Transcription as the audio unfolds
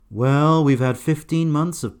Well, we've had 15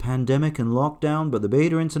 months of pandemic and lockdown, but the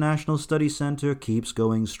Beta International Study Center keeps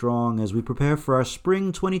going strong as we prepare for our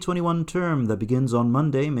spring 2021 term that begins on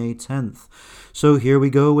Monday, May 10th. So here we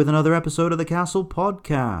go with another episode of the Castle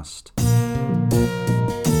Podcast.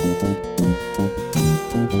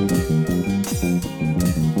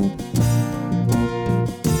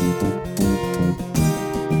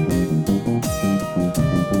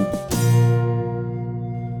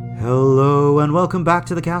 Hello and welcome back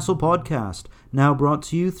to the Castle Podcast, now brought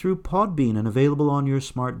to you through Podbean and available on your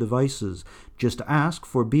smart devices. Just ask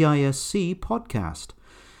for BISC Podcast.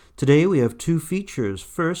 Today we have two features.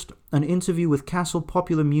 First, an interview with Castle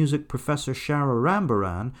Popular Music Professor Shara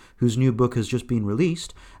Rambaran, whose new book has just been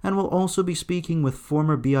released, and we'll also be speaking with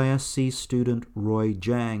former BISC student Roy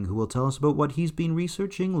Jang, who will tell us about what he's been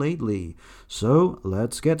researching lately. So,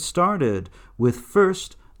 let's get started with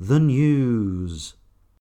first, the news.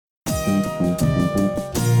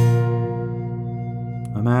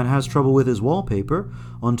 A man has trouble with his wallpaper,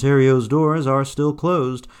 Ontario's doors are still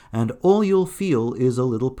closed, and all you'll feel is a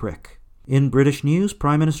little prick. In British news,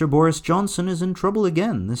 Prime Minister Boris Johnson is in trouble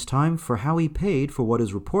again, this time for how he paid for what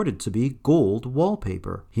is reported to be gold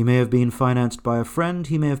wallpaper. He may have been financed by a friend,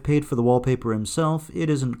 he may have paid for the wallpaper himself, it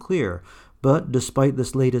isn't clear. But despite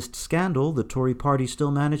this latest scandal, the Tory party still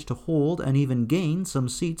managed to hold and even gain some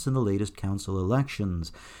seats in the latest council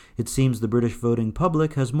elections. It seems the British voting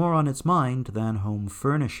public has more on its mind than home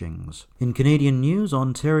furnishings. In Canadian news,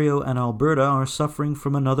 Ontario and Alberta are suffering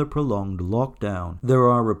from another prolonged lockdown. There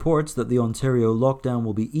are reports that the Ontario lockdown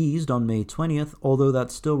will be eased on May 20th, although that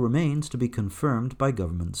still remains to be confirmed by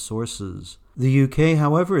government sources. The UK,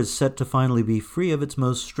 however, is set to finally be free of its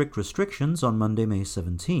most strict restrictions on Monday, May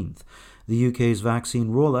 17th. The UK's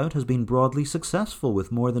vaccine rollout has been broadly successful,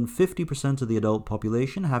 with more than 50% of the adult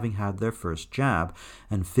population having had their first jab,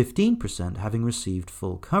 and 15% having received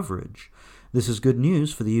full coverage. This is good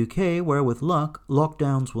news for the UK, where with luck,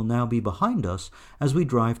 lockdowns will now be behind us as we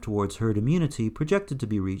drive towards herd immunity, projected to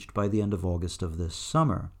be reached by the end of August of this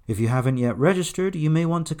summer. If you haven't yet registered, you may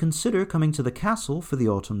want to consider coming to the Castle for the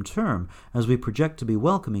autumn term, as we project to be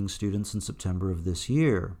welcoming students in September of this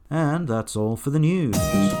year. And that's all for the news.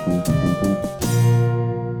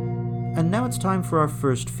 And now it's time for our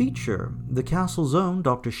first feature. The Castle's own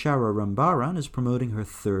Dr. Shara Rambaran is promoting her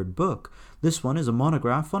third book. This one is a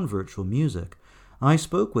monograph on virtual music. I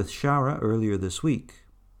spoke with Shara earlier this week.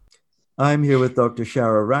 I'm here with Dr.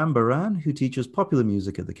 Shara Rambaran, who teaches popular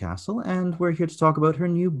music at the Castle, and we're here to talk about her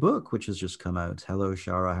new book, which has just come out. Hello,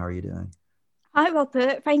 Shara. How are you doing? Hi,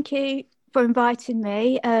 Robert. Thank you for inviting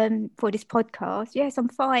me for this podcast. Yes, I'm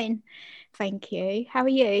fine. Thank you. How are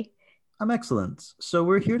you? I'm excellent. So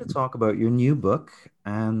we're here to talk about your new book,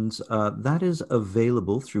 and that is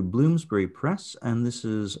available through Bloomsbury Press, and this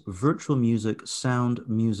is Virtual Music, Sound,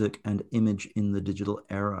 Music, and Image in the Digital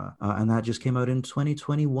Era, and that just came out in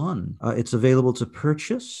 2021. It's available to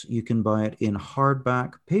purchase. You can buy it in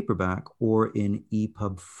hardback, paperback, or in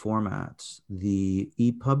EPUB format. The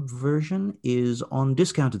EPUB version is on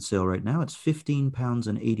discounted sale right now. It's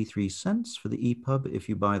 £15.83 for the EPUB if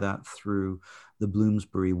you buy that through the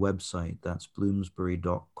Bloomsbury website. That's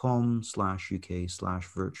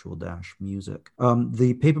bloomsbury.com/UK/virtual-music.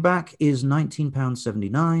 The paperback is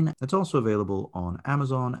 £19.79. It's also available on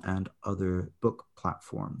Amazon and other book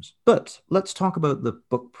platforms. But let's talk about the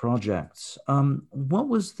book projects. What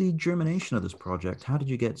was the germination of this project? How did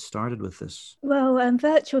you get started with this? Well,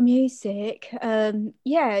 virtual music,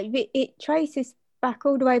 it traces back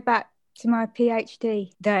all the way back to my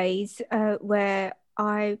PhD days, where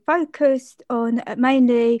I focused on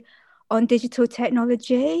mainly on digital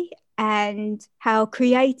technology and how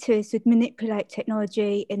creators would manipulate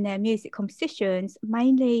technology in their music compositions,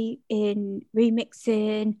 mainly in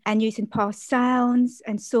remixing and using past sounds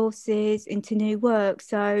and sources into new work.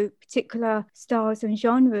 So particular styles and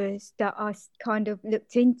genres that I kind of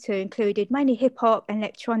looked into included mainly hip hop and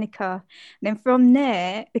electronica. And then from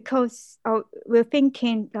there, because we're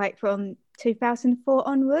thinking like from 2004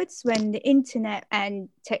 onwards, when the internet and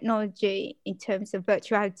technology in terms of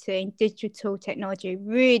virtuality and digital technology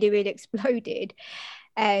really exploded,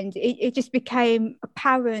 and it just became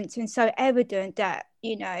apparent and so evident that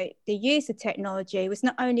the use of technology was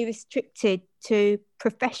not only restricted to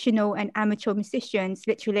professional and amateur musicians.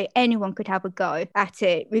 Literally anyone could have a go at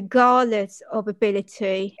it regardless of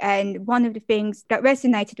ability. And one of the things that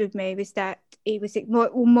resonated with me was that it was more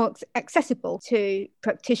accessible to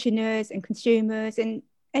practitioners and consumers and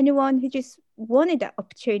anyone who just wanted that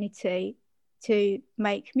opportunity to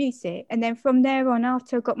make music. And then from there on,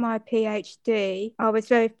 after I got my PhD, I was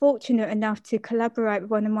very fortunate enough to collaborate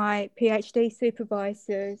with one of my PhD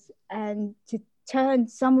supervisors and to turned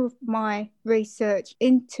some of my research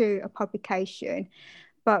into a publication,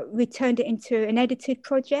 but we turned it into an edited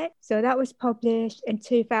project. So that was published in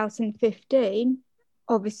 2015.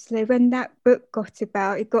 Obviously, when that book got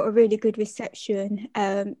about, it got a really good reception,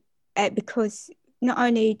 because not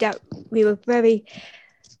only that we were very,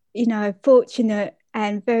 fortunate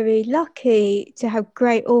and very lucky to have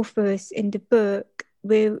great authors in the book.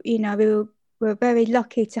 We were very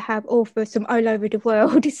lucky to have authors from all over the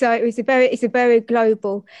world. So it's a very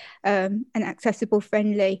global and accessible,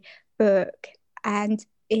 friendly book. And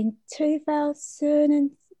in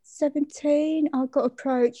 2017, I got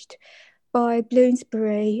approached by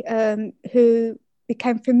Bloomsbury, who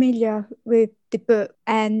became familiar with the book,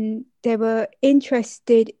 and they were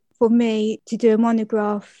interested for me to do a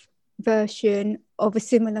monograph version of a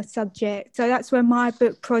similar subject. So that's when my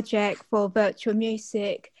book project for virtual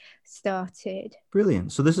music started.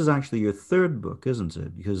 Brilliant. So this is actually your third book, isn't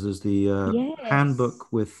it? Because there's the Yes.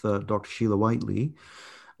 handbook with Dr. Sheila Whiteley,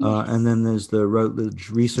 Yes. and then there's the Routledge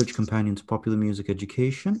Research Companion to Popular Music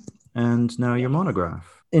Education, and now your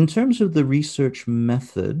monograph. In terms of the research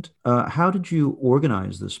method, how did you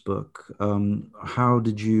organize this book? How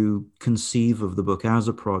did you conceive of the book as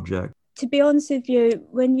a project? To be honest with you,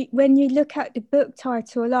 when you look at the book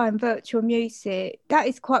title alone, virtual music, that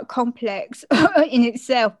is quite complex in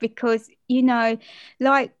itself, because,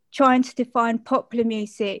 like trying to define popular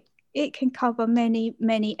music, it can cover many,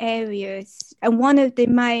 many areas. And one of the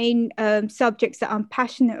main subjects that I'm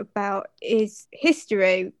passionate about is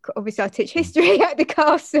history. Obviously, I teach history at the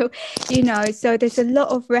castle, so there's a lot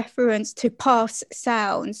of reference to past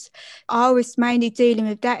sounds. I was mainly dealing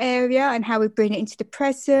with that area and how we bring it into the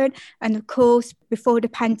present. And of course, before the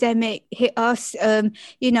pandemic hit us,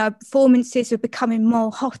 performances were becoming more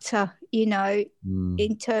hotter,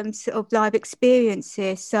 in terms of live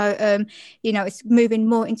experiences. So, it's moving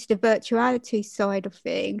more into the virtuality side of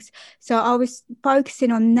things. So I was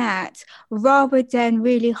focusing on that rather than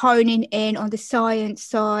really honing in on the science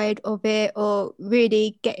side of it, or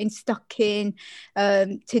really getting stuck in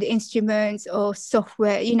to the instruments or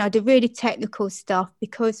software, the really technical stuff.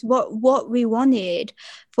 Because what we wanted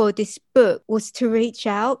for this book was to reach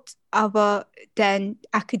out other than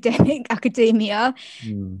academia,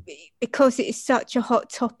 because it is such a hot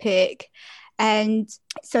topic. And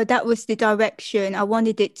so that was the direction. I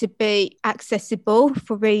wanted it to be accessible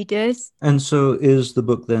for readers. And so is the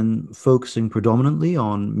book then focusing predominantly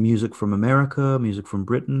on music from America, music from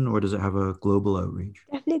Britain, or does it have a global outreach?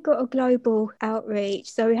 Definitely got a global outreach.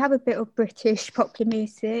 So we have a bit of British popular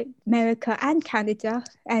music, America and Canada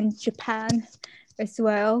and Japan as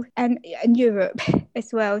well, and Europe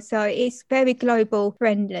as well. So it's very global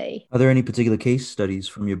friendly. Are there any particular case studies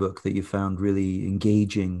from your book that you found really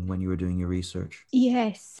engaging when you were doing your research?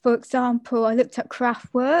 Yes. For example, I looked at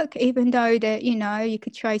Kraftwerk, even though that, you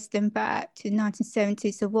could trace them back to the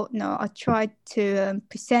 1970s or whatnot. I tried to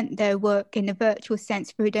present their work in a virtual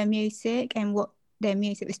sense through their music and what their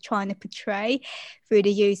music was trying to portray through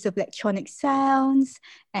the use of electronic sounds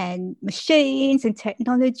and machines and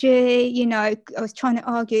technology. I was trying to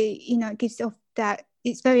argue, it gives off that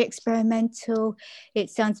it's very experimental.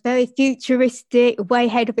 It sounds very futuristic, way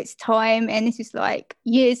ahead of its time. And this is like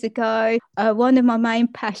years ago. One of my main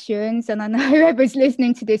passions, and I know whoever's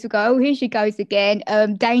listening to this will go, oh, here she goes again,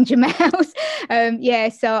 Danger Mouse.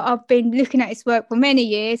 So I've been looking at his work for many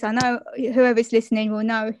years. I know whoever's listening will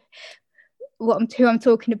know who I'm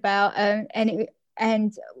talking about,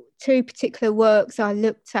 and two particular works I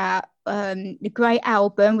looked at, the Grey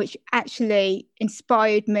Album, which actually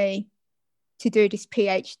inspired me to do this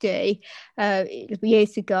PhD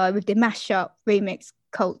years ago, with the mashup remix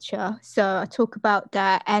culture. So I talk about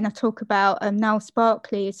that, and I talk about Niall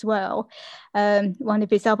Sparkley as well, one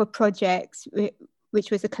of his other projects,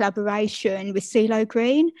 which was a collaboration with CeeLo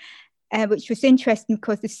Green. Which was interesting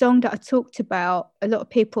because the song that I talked about, a lot of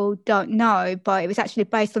people don't know, but it was actually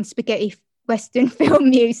based on spaghetti Western film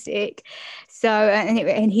music. So,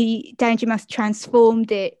 Danger Mouse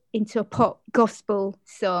transformed it into a pop gospel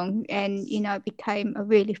song, and, it became a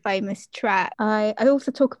really famous track. I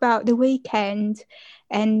also talk about The Weeknd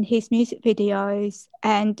and his music videos.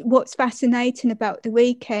 And what's fascinating about The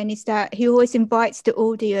Weeknd is that he always invites the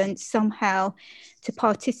audience somehow to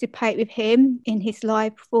participate with him in his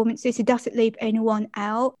live performances. He doesn't leave anyone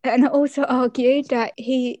out. And I also argued that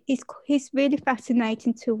he's really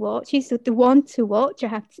fascinating to watch. He's the one to watch,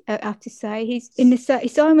 I have to say.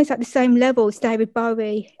 He's almost at the same level as David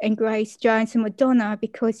Bowie and Grace Jones and Madonna,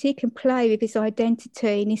 because he can play with his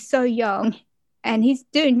identity, and he's so young. And he's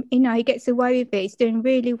doing, he gets away with it. He's doing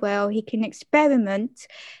really well. He can experiment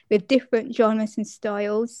with different genres and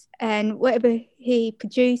styles, and whatever he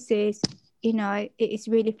produces it is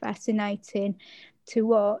really fascinating to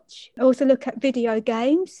watch. I also look at video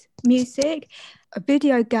games, music, a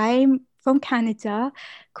video game from Canada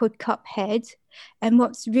called Cuphead. And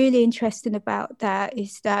what's really interesting about that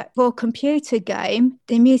is that for a computer game,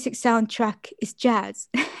 the music soundtrack is jazz,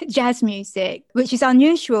 jazz music, which is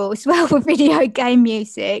unusual as well for video game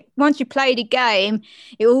music. Once you play the game,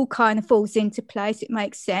 it all kind of falls into place. It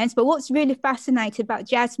makes sense. But what's really fascinating about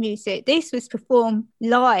jazz music, this was performed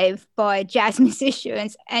live by jazz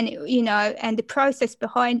musicians, and and the process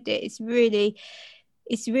behind it is really,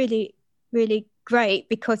 really great,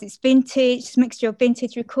 because it's vintage, it's a mixture of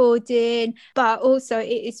vintage recording, but also it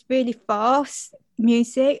is really fast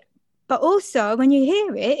music. But also when you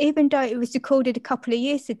hear it, even though it was recorded a couple of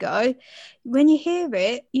years ago, when you hear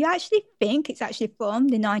it, you actually think it's actually from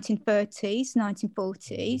the 1930s,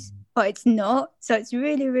 1940s, but it's not. So it's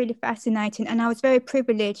really, really fascinating. And I was very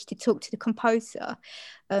privileged to talk to the composer,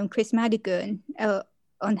 Chris Madigan,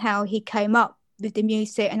 on how he came up with the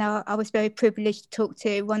music, and I was very privileged to talk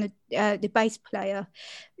to one of the bass player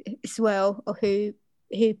as well, who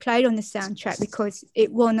played on the soundtrack, because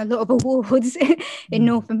it won a lot of awards in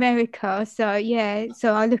North America. So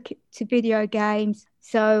so I look to video games.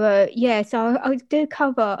 So so I do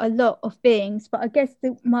cover a lot of things, but I guess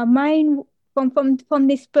my main from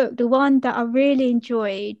this book, the one that I really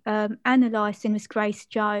enjoyed analysing was Grace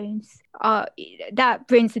Jones. That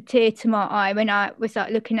brings a tear to my eye when I was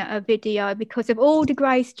looking at her video, because of all the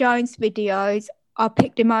Grace Jones videos, I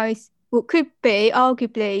picked the most, what could be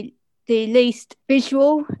arguably the least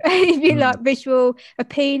visual, if you like, visual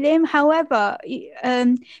appealing. However,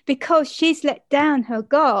 because she's let down her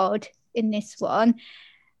guard in this one,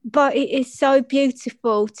 but it is so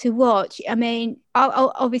beautiful to watch. I mean,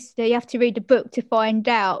 obviously you have to read the book to find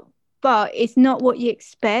out, but it's not what you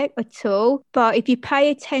expect at all. But if you pay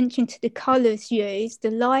attention to the colours used, the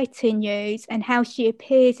lighting used, and how she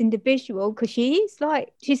appears in the visual, because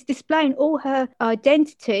she's displaying all her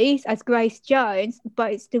identities as Grace Jones,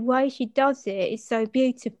 but it's the way she does it is so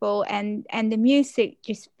beautiful, and the music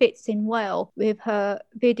just fits in well with her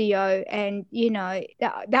video. And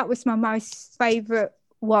that was my most favourite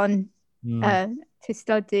one to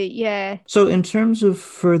study. So in terms of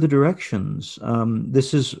further directions,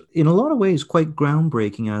 this is in a lot of ways quite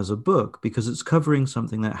groundbreaking as a book, because it's covering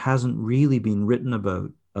something that hasn't really been written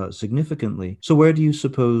about significantly. So where do you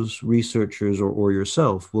suppose researchers or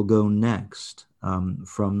yourself will go next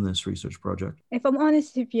from this research project? If I'm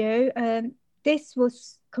honest with you, this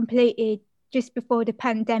was completed just before the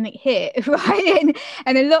pandemic hit, right?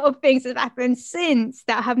 And a lot of things have happened since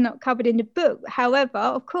that I have not covered in the book. However,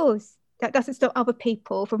 of course, that doesn't stop other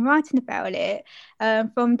people from writing about it.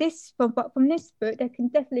 From this book, they can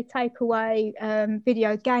definitely take away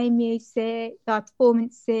video game music, live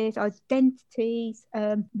performances, identities,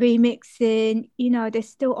 remixing. There's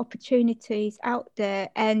still opportunities out there.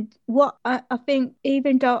 And what I think,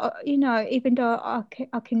 even though I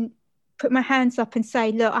can put my hands up and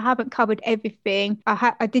say, look, I haven't covered everything.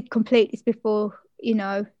 I did complete this before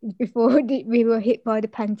we were hit by the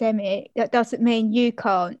pandemic. That doesn't mean you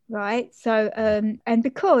can't, right? So and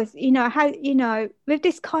because with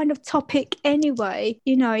this kind of topic anyway,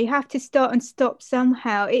 you have to start and stop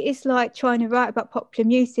somehow. It is like trying to write about popular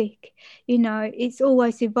music. It's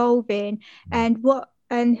always evolving.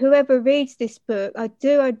 And whoever reads this book, I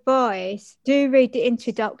do advise, do read the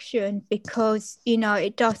introduction, because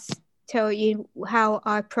it does tell you how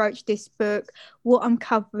I approach this book, what I'm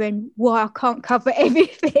covering, why I can't cover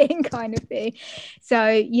everything, kind of thing. So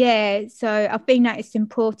I think that is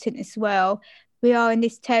important as well. We are in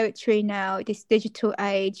this territory now, this digital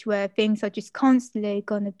age, where things are just constantly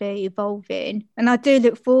going to be evolving, and I do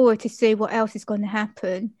look forward to see what else is going to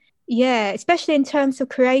happen. Especially in terms of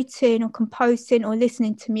creating or composing or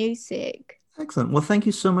listening to music. Excellent. Well, thank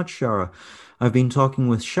you so much, Shara. I've been talking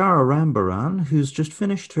with Shara Rambaran, who's just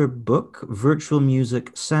finished her book, Virtual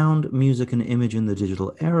Music, Sound, Music and Image in the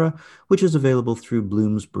Digital Era, which is available through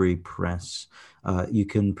Bloomsbury Press. You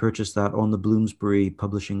can purchase that on the Bloomsbury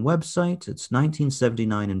Publishing website. It's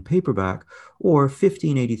 $19.79 in paperback or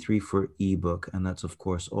 $15.83 for ebook. And that's, of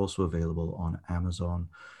course, also available on Amazon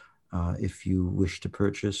if you wish to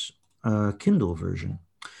purchase a Kindle version.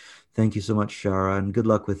 Thank you so much, Shara, and good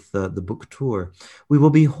luck with the book tour. We will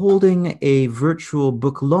be holding a virtual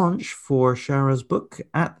book launch for Shara's book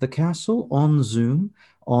at the Castle on Zoom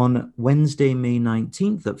on Wednesday, May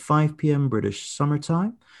 19th at 5 p.m. British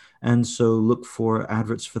summertime. And so look for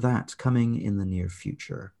adverts for that coming in the near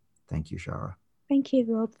future. Thank you, Shara. Thank you,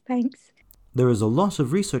 Rob. Thanks. There is a lot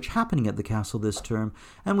of research happening at the Castle this term,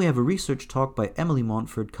 and we have a research talk by Emily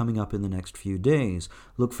Montford coming up in the next few days.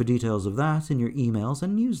 Look for details of that in your emails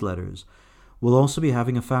and newsletters. We'll also be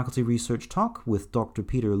having a faculty research talk with Dr.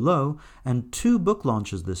 Peter Lowe and 2 book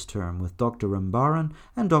launches this term with Dr. Rambaran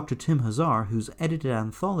and Dr. Tim Hazar, whose edited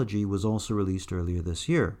anthology was also released earlier this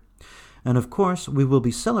year. And of course, we will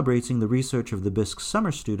be celebrating the research of the BISC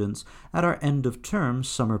summer students at our end-of-term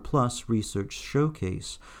Summer Plus Research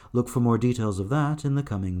Showcase. Look for more details of that in the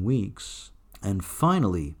coming weeks. And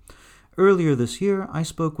finally, earlier this year, I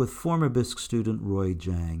spoke with former BISC student Roy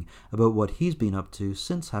Jang about what he's been up to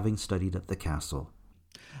since having studied at the castle.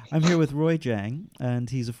 I'm here with Roy Jang, and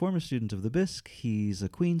he's a former student of the BISC. He's a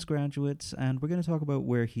Queen's graduate, and we're going to talk about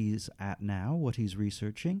where he's at now, what he's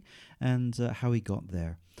researching, and how he got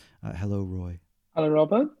there. Hello, Roy. Hello,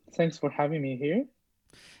 Robert. Thanks for having me here.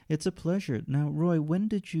 It's a pleasure. Now, Roy, when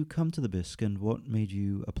did you come to the BISC, and what made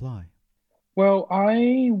you apply? Well,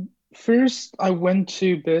 I went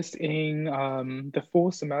to BISC in the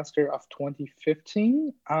fall semester of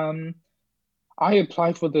 2015. I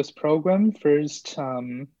applied for this program first.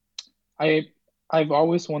 I've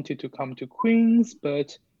always wanted to come to Queen's,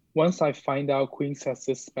 but once I find out Queen's has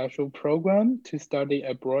this special program to study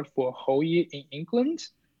abroad for a whole year in England,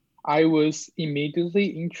 I was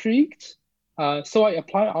immediately intrigued. So I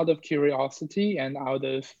applied out of curiosity and out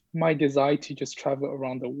of my desire to just travel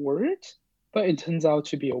around the world. But it turns out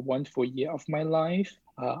to be a wonderful year of my life.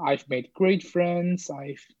 I've made great friends,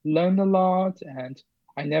 I've learned a lot, and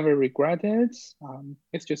I never regret it.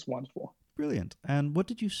 It's just wonderful. Brilliant. And what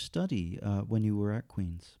did you study when you were at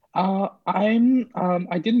Queen's?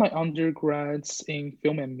 I did my undergrads in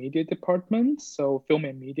film and media department, so film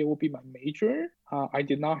and media will be my major. I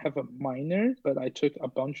did not have a minor, but I took a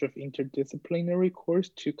bunch of interdisciplinary course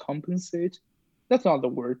to compensate. That's not the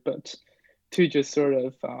word, but to just sort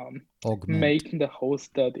of make the whole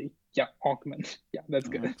study. Yeah, augment. Yeah, that's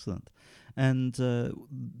good. Excellent. And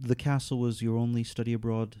the castle was your only study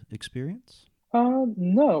abroad experience?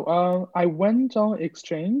 No, I went on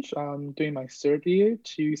exchange during my third year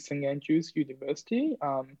to St. Andrews University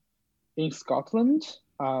in Scotland.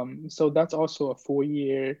 So that's also a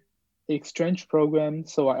 4-year exchange program.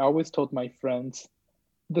 So I always told my friends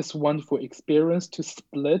this wonderful experience to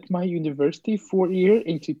split my university 4-year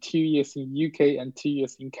into 2 years in UK and 2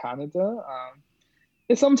 years in Canada.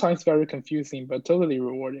 It's sometimes very confusing, but totally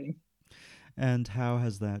rewarding. And how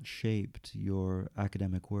has that shaped your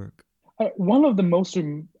academic work? One of the most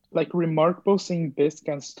remarkable things BISC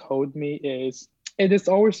has told me is it is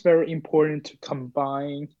always very important to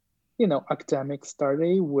combine, academic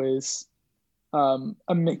study with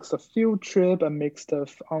a mix of field trip, a mix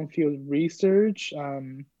of on-field research.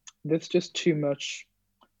 There's just too much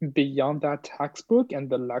beyond that textbook and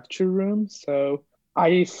the lecture room. So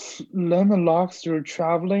I've learned a lot through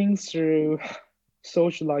traveling, through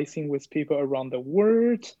socializing with people around the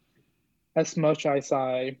world, as much as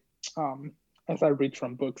I read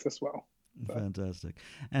from books as well. Fantastic.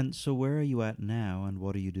 And so where are you at now, and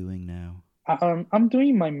what are you doing now? I'm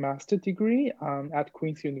doing my master's degree at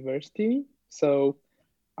Queen's University. So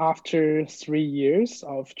after 3 years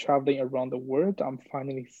of traveling around the world, I'm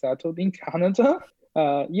finally settled in Canada.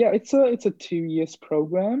 It's a 2 years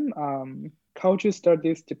program. Culture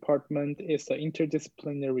Studies department is an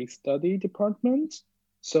interdisciplinary study department.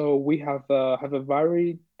 So we have a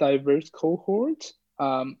very diverse cohort.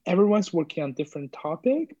 Everyone's working on different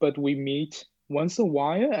topic, but we meet once a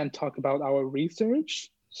while and talk about our research.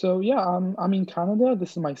 So yeah, I'm in Canada.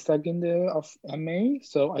 This is my second year of MA.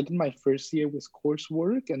 So I did my first year with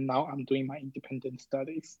coursework, and now I'm doing my independent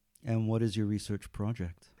studies. And what is your research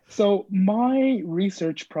project? So my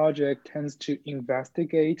research project tends to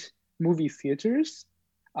investigate movie theaters,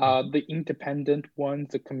 the independent ones,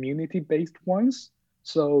 the community-based ones.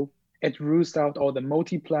 So it rules out all the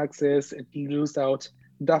multiplexes. It rules out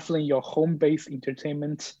definitely your home-based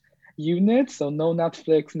entertainment unit. So no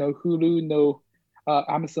Netflix, no Hulu, no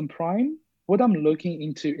Amazon Prime. What I'm looking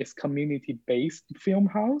into is community-based film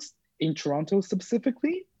house in Toronto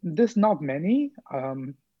specifically. There's not many.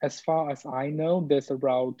 As far as I know, there's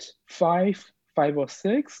around five or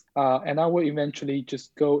six, and I will eventually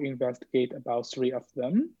just go investigate about 3 of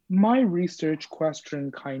them. My research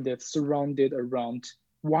question kind of surrounded around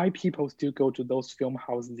why people still go to those film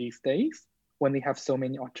houses these days when they have so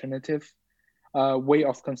many alternative way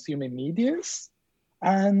of consuming medias.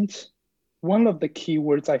 And one of the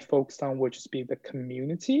keywords I focused on would just be the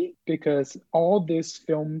community, because all these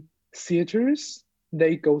film theaters,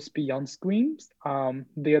 they goes beyond screens.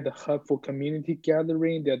 They are the hub for community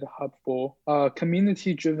gathering. They're the hub for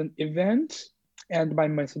community-driven event. And my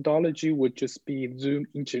methodology would just be Zoom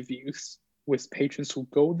interviews with patrons who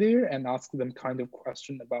go there and ask them kind of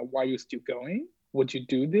question about why you're still going, what you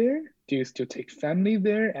do there, do you still take family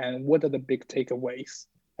there, and what are the big takeaways?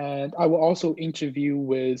 And I will also interview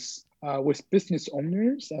with business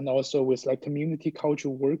owners and also with like community culture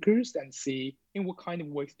workers and see in what kind of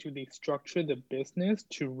ways do they structure the business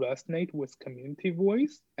to resonate with community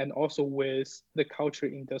voice and also with the culture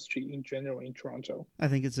industry in general in Toronto. I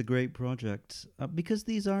think it's a great project because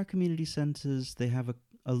these are community centres. They have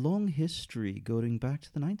a long history going back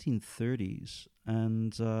to the 1930s.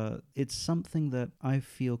 And it's something that I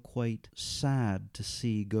feel quite sad to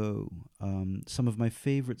see go. Some of my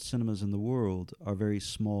favourite cinemas in the world are very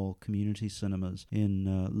small community cinemas.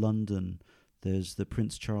 In London, there's the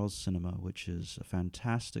Prince Charles Cinema, which is a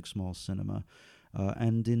fantastic small cinema.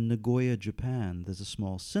 And in Nagoya, Japan, there's a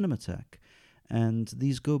small Cinematheque. And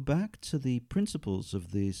these go back to the principles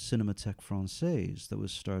of the Cinémathèque Française that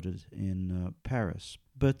was started in Paris.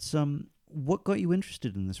 But what got you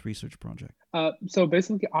interested in this research project? So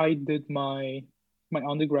basically, I did my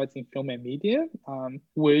undergrads in film and media,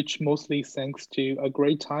 which mostly thanks to a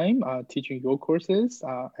great time teaching your courses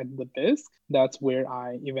at the BISC. That's where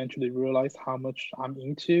I eventually realized how much I'm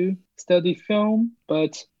into study film.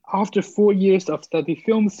 But after 4 years of study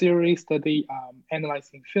film theory,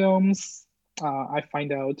 analyzing films, I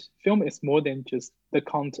find out film is more than just the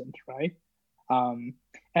content, right?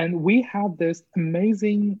 And we have this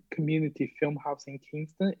amazing community film house in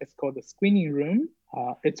Kingston. It's called the Screening Room.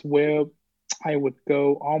 It's where I would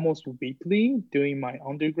go almost weekly during my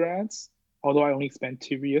undergrads, although I only spent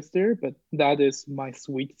 2 years there, but that is my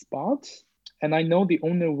sweet spot. And I know the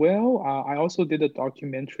owner well. I also did a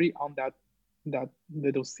documentary on that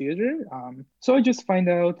little theater. So I just find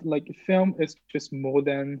out like film is just more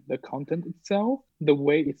than the content itself, the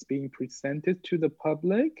way it's being presented to the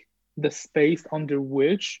public, the space under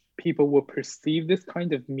which people will perceive this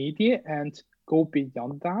kind of media and go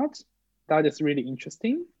beyond that. That is really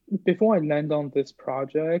interesting. Before I land on this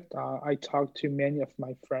project, I talked to many of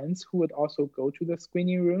my friends who would also go to the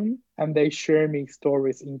screening room, and they share me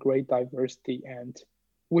stories in great diversity and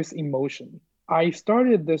with emotion. I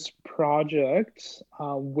started this project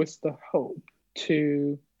with the hope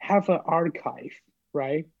to have an archive,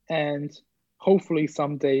 right? And hopefully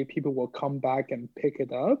someday people will come back and pick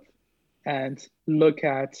it up and look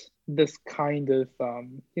at this kind of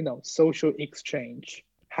social exchange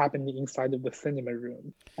happening inside of the cinema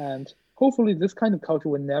room. And hopefully this kind of culture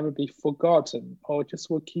will never be forgotten or just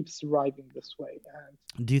will keep thriving this way.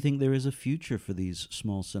 And do you think there is a future for these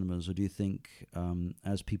small cinemas, or do you think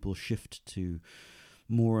as people shift to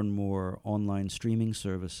more and more online streaming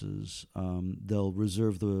services, they'll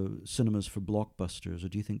reserve the cinemas for blockbusters, or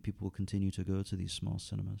do you think people will continue to go to these small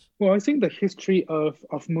cinemas? Well, I think the history of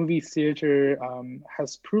movie theater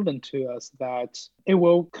has proven to us that it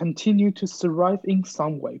will continue to survive in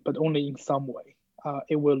some way, but only in some way.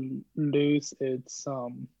 It will lose its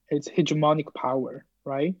hegemonic power,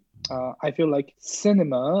 right? I feel like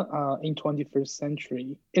cinema in 21st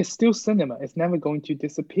century is still cinema. It's never going to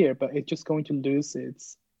disappear, but it's just going to lose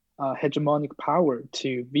its hegemonic power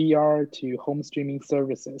to VR, to home streaming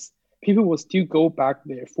services. People will still go back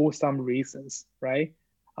there for some reasons, right?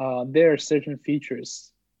 There are certain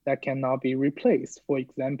features that cannot be replaced. For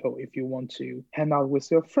example, if you want to hang out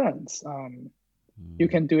with your friends, you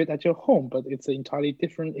can do it at your home, but it's an entirely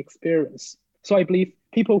different experience. So I believe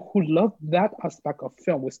people who love that aspect of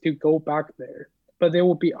film will still go back there. But there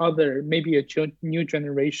will be maybe a new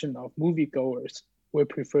generation of moviegoers will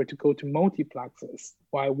prefer to go to multiplexes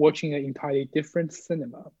while watching an entirely different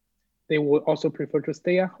cinema. They will also prefer to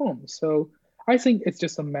stay at home. So I think it's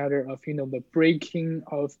just a matter of, the breaking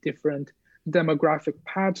of different demographic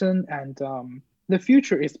pattern, and the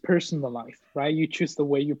future is personalized, right? You choose the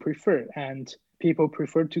way you prefer, and people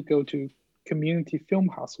prefer to go to community film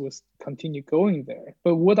house will continue going there.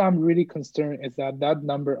 But what I'm really concerned is that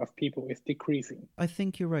number of people is decreasing. I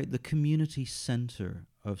think you're right. The community center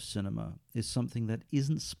of cinema is something that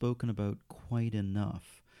isn't spoken about quite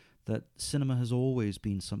enough. That cinema has always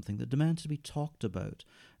been something that demands to be talked about.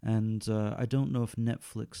 And I don't know if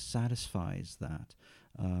Netflix satisfies that.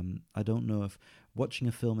 I don't know if watching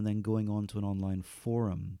a film and then going on to an online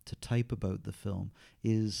forum to type about the film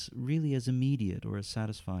is really as immediate or as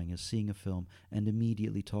satisfying as seeing a film and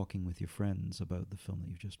immediately talking with your friends about the film that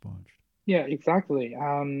you've just watched. Yeah, exactly.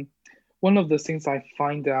 One of the things I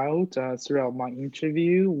find out throughout my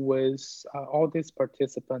interview with all these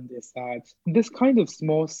participants is that this kind of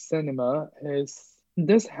small cinema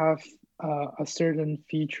does have a certain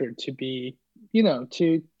feature to be,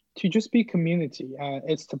 to just be community.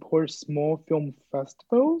 It supports small film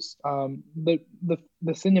festivals.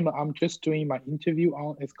 The cinema I'm just doing my interview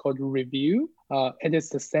on is called Review. It is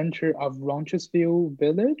the center of Roncesvalles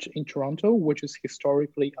Village in Toronto, which is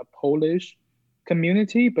historically a Polish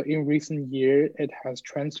community, but in recent year, it has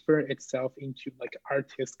transferred itself into like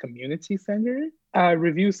artist community center.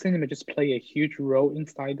 Review cinema just play a huge role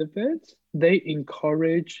inside of it. They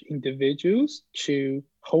encourage individuals to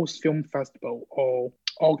host film festival or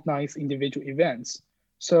organize individual events.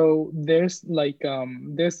 So there's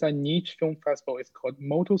a niche film festival. It's called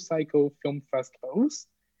Motorcycle Film Festivals.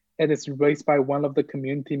 It is raised by one of the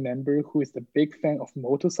community member who is a big fan of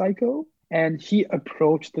motorcycle. And he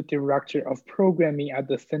approached the director of programming at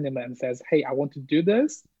the cinema and says, "Hey, I want to do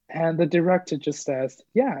this." And the director just says,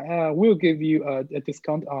 "Yeah, we'll give you a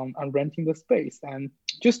discount on renting the space and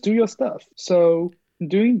just do your stuff." So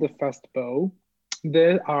during the festival,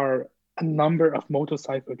 there are a number of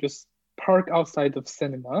motorcycles just parked outside of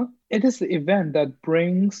cinema. It is an event that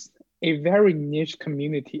brings a very niche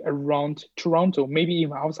community around Toronto, maybe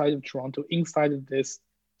even outside of Toronto, inside of this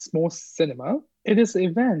small cinema. It is an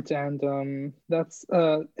event, and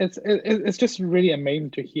it's just really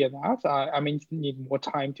amazing to hear that. I mean, need more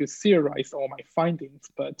time to theorize all my findings,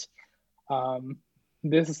 but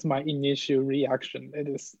this is my initial reaction. It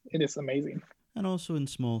is amazing. And also in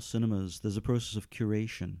small cinemas, there's a process of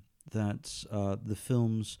curation that the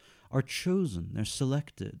films are chosen, they're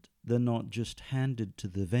selected, they're not just handed to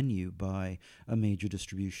the venue by a major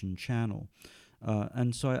distribution channel.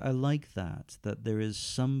 And so I like that there is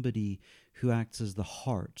somebody who acts as the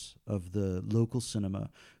heart of the local cinema,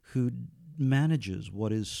 who manages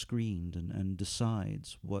what is screened and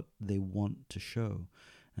decides what they want to show.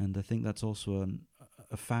 And I think that's also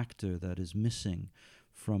a factor that is missing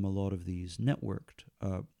from a lot of these networked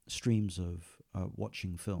streams of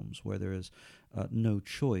watching films, where there is no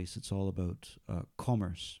choice. It's all about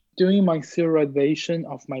commerce. During my theorization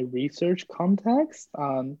of my research context,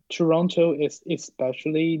 Toronto is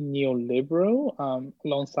especially neoliberal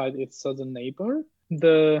alongside its southern neighbor.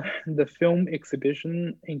 The film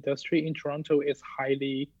exhibition industry in Toronto is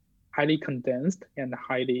highly condensed and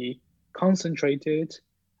highly concentrated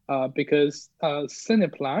because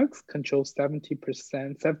Cineplex controls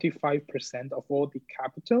 75% of all the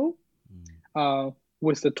capital.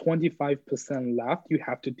 With the 25% left, you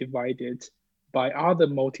have to divide it by other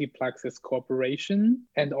multiplexes corporation,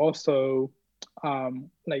 and also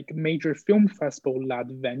like major film festival-led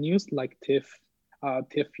venues like TIFF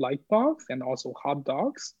Lightbox and also Hot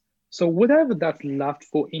Dogs. So whatever that's left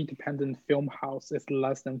for independent film house is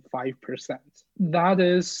less than 5%. That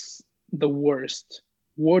is the worst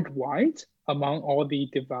worldwide among all the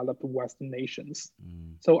developed Western nations.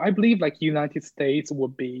 So I believe like United States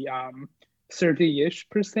would be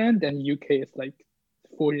 30-ish%, and UK is like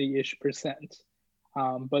 40-ish%.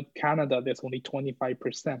 But Canada, there's only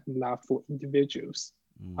 25% left for individuals.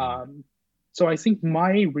 So I think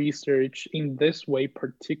my research in this way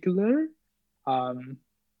particular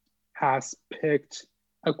has picked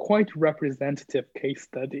a quite representative case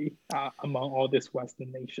study among all these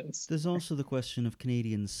Western nations. There's also the question of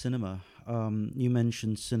Canadian cinema. You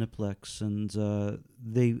mentioned Cineplex, and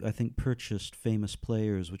they, I think, purchased Famous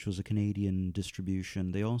Players, which was a Canadian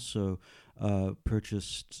distribution. They also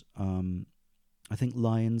purchased, I think,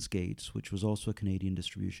 Lionsgate, which was also a Canadian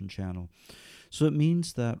distribution channel. So it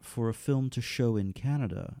means that for a film to show in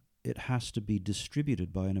Canada, it has to be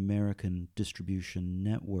distributed by an American distribution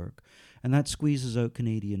network. And that squeezes out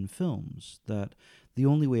Canadian films, that the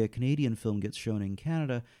only way a Canadian film gets shown in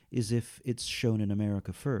Canada is if it's shown in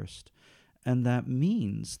America first. And that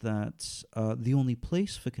means that the only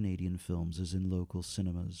place for Canadian films is in local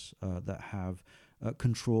cinemas that have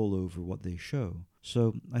control over what they show.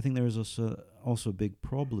 So I think there is also a big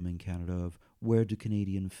problem in Canada of where do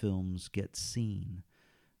Canadian films get seen?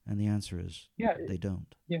 And the answer is they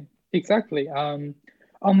don't. Yeah, exactly. On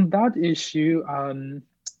that issue,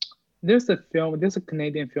 there's a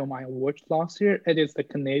Canadian film I watched last year. It is the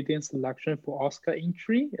Canadian selection for Oscar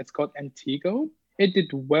entry. It's called Antigo. It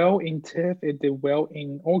did well in TIFF. It did well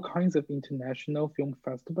in all kinds of international film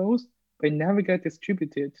festivals, but it never got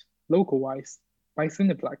distributed local-wise by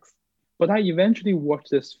Cineplex. But I eventually watched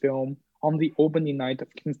this film on the opening night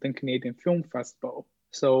of Kingston Canadian Film Festival.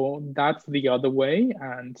 So that's the other way,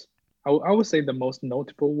 and I would say the most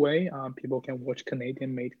notable way people can watch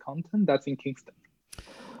Canadian-made content, that's in Kingston.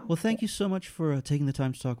 Well, thank you so much for taking the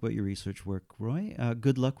time to talk about your research work, Roy.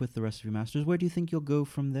 Good luck with the rest of your master's. Where do you think you'll go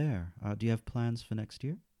from there? Do you have plans for next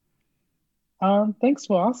year? Thanks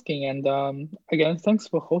for asking, and again, thanks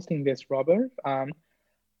for hosting this, Robert.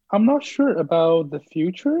 I'm not sure about the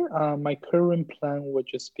future. My current plan would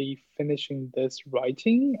just be finishing this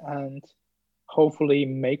writing and hopefully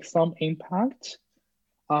make some impact.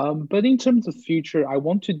 But in terms of future, I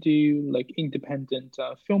want to do like independent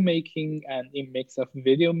filmmaking and a mix of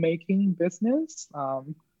video making business.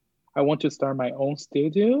 I want to start my own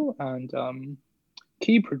studio and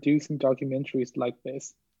keep producing documentaries like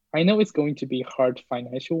this. I know it's going to be hard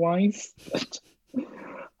financial wise,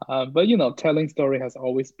 but telling story has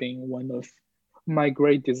always been one of my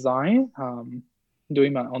great design.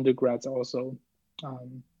 Doing my undergrads also,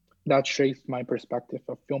 that shapes my perspective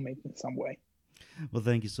of filmmaking in some way. Well,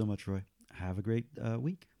 thank you so much, Roy. Have a great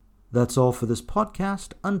week. That's all for this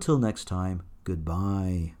podcast. Until next time,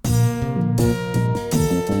 goodbye.